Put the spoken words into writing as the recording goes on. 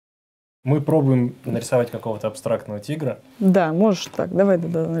Мы пробуем нарисовать какого-то абстрактного тигра. Да, можешь так. Давай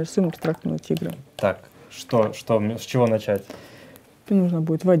нарисуем абстрактного тигра. Так, с чего начать? Тебе нужна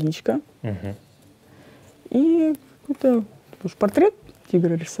будет водичка. Угу. И какой-то портрет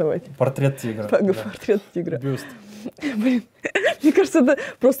тигра рисовать. Портрет тигра. Портрет тигра. Бюст. Блин, мне кажется, это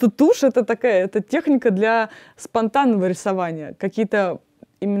просто тушь, это техника для спонтанного рисования. Какие-то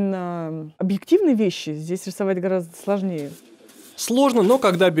именно объективные вещи здесь рисовать гораздо сложнее. Сложно, но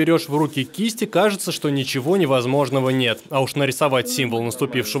когда берешь в руки кисти, кажется, что ничего невозможного нет. А уж нарисовать символ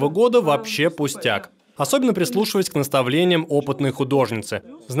наступившего года вообще пустяк. Особенно прислушиваясь к наставлениям опытной художницы.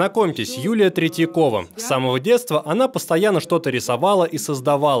 Знакомьтесь, Юлия Третьякова. С самого детства она постоянно что-то рисовала и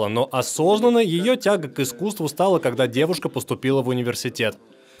создавала, но осознанно ее тяга к искусству стала, когда девушка поступила в университет.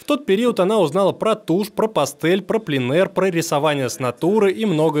 В тот период она узнала про тушь, про пастель, про пленэр, про рисование с натуры и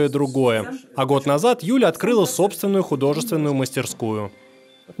многое другое. А год назад Юля открыла собственную художественную мастерскую.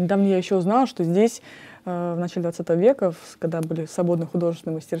 Недавно я еще узнала, что здесь в начале 20 века, когда были свободные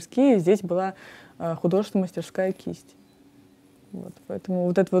художественные мастерские, здесь была художественная мастерская кисть. Вот, поэтому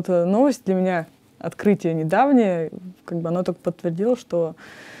вот эта вот новость для меня, открытие недавнее, оно только подтвердило, что,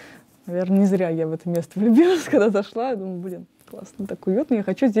 наверное, не зря я в это место влюбилась, когда зашла. Я думаю, блин, классно, так уютно, я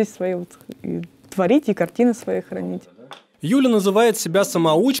хочу здесь свои и творить, и картины свои хранить. Юля называет себя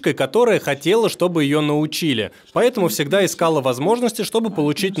самоучкой, которая хотела, чтобы ее научили. Поэтому всегда искала возможности, чтобы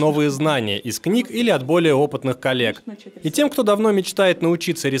получить новые знания из книг или от более опытных коллег. И тем, кто давно мечтает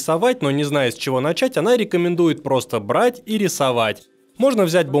научиться рисовать, но не знает, с чего начать, она рекомендует просто брать и рисовать. Можно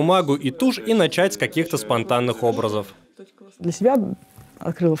взять бумагу и тушь и начать с каких-то спонтанных образов. Для себя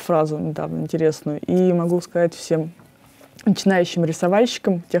открыла фразу недавно интересную и могу сказать всем начинающим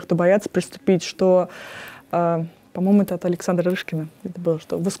рисовальщикам, тех, кто боятся приступить, что... По-моему, это от Александра Рышкина. Это было,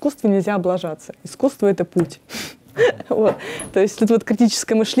 что в искусстве нельзя облажаться. Искусство — это путь. Вот. То есть это вот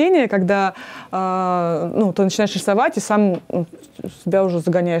критическое мышление, когда ты начинаешь рисовать и сам себя уже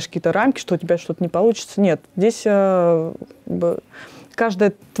загоняешь в какие-то рамки, что у тебя что-то не получится. Нет, здесь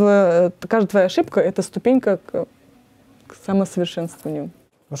каждая твоя ошибка — это ступенька к самосовершенствованию.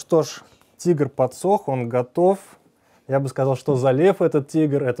 Ну что ж, тигр подсох, он готов. Я бы сказал, что за лев этот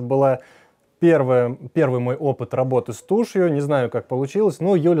тигр. Это была... Первый мой опыт работы с тушью. Не знаю, как получилось,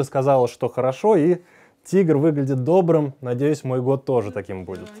 но Юля сказала, что хорошо, и тигр выглядит добрым. Надеюсь, мой год тоже таким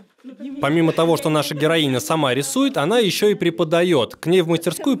будет. Помимо того, что наша героиня сама рисует, она еще и преподает. К ней в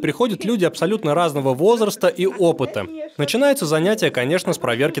мастерскую приходят люди абсолютно разного возраста и опыта. Начинаются занятия, конечно, с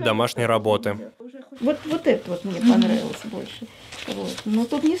проверки домашней работы. Вот это вот мне понравилось больше. Вот. Но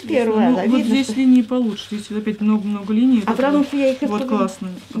тут не с первого раза. Вот здесь что... линии получше, здесь опять много линий. А потому что я их вот классно.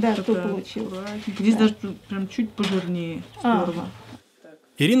 Да, что получилось. Здесь даже прям чуть пожирнее. Здорово.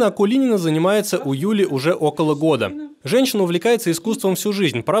 Ирина Акулинина занимается у Юли уже около года. Женщина увлекается искусством всю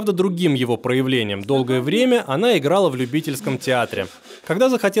жизнь, правда, другим его проявлением. Долгое время она играла в любительском театре. Когда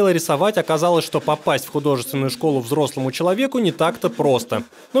захотела рисовать, оказалось, что попасть в художественную школу взрослому человеку не так-то просто.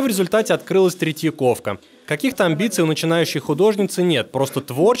 Но в результате открылась Третьяковка. Каких-то амбиций у начинающей художницы нет, просто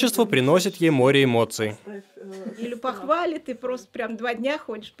творчество приносит ей море эмоций. Юлю похвалит, и просто прям 2 дня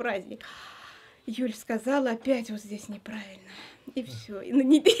ходишь праздник. Юля сказала, опять вот здесь неправильно. И все. И на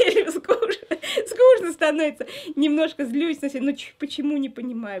неделю скучно становится. Немножко злюсь на себя. Ну почему не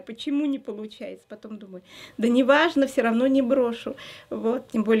понимаю, почему не получается? Потом думаю, да неважно, все равно не брошу. Вот.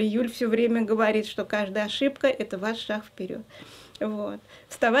 Тем более Юль все время говорит, что каждая ошибка – это ваш шаг вперед. Вот.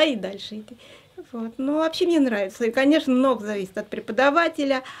 Вставай и дальше иди. Вот. Ну, вообще мне нравится. И, конечно, много зависит от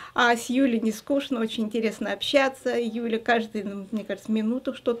преподавателя, а с Юлей не скучно, очень интересно общаться. Юля каждую, мне кажется,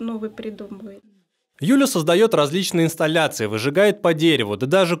 минуту что-то новое придумывает. Юля создает различные инсталляции, выжигает по дереву, да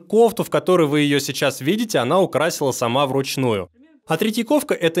даже кофту, в которой вы ее сейчас видите, она украсила сама вручную. А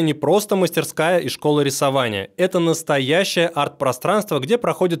Третьяковка – это не просто мастерская и школа рисования. Это настоящее арт-пространство, где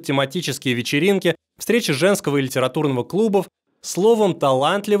проходят тематические вечеринки, встречи женского и литературного клубов. Словом,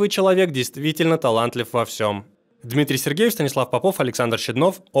 талантливый человек действительно талантлив во всем. Дмитрий Сергеев, Станислав Попов, Александр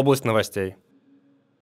Щеднов. Область новостей.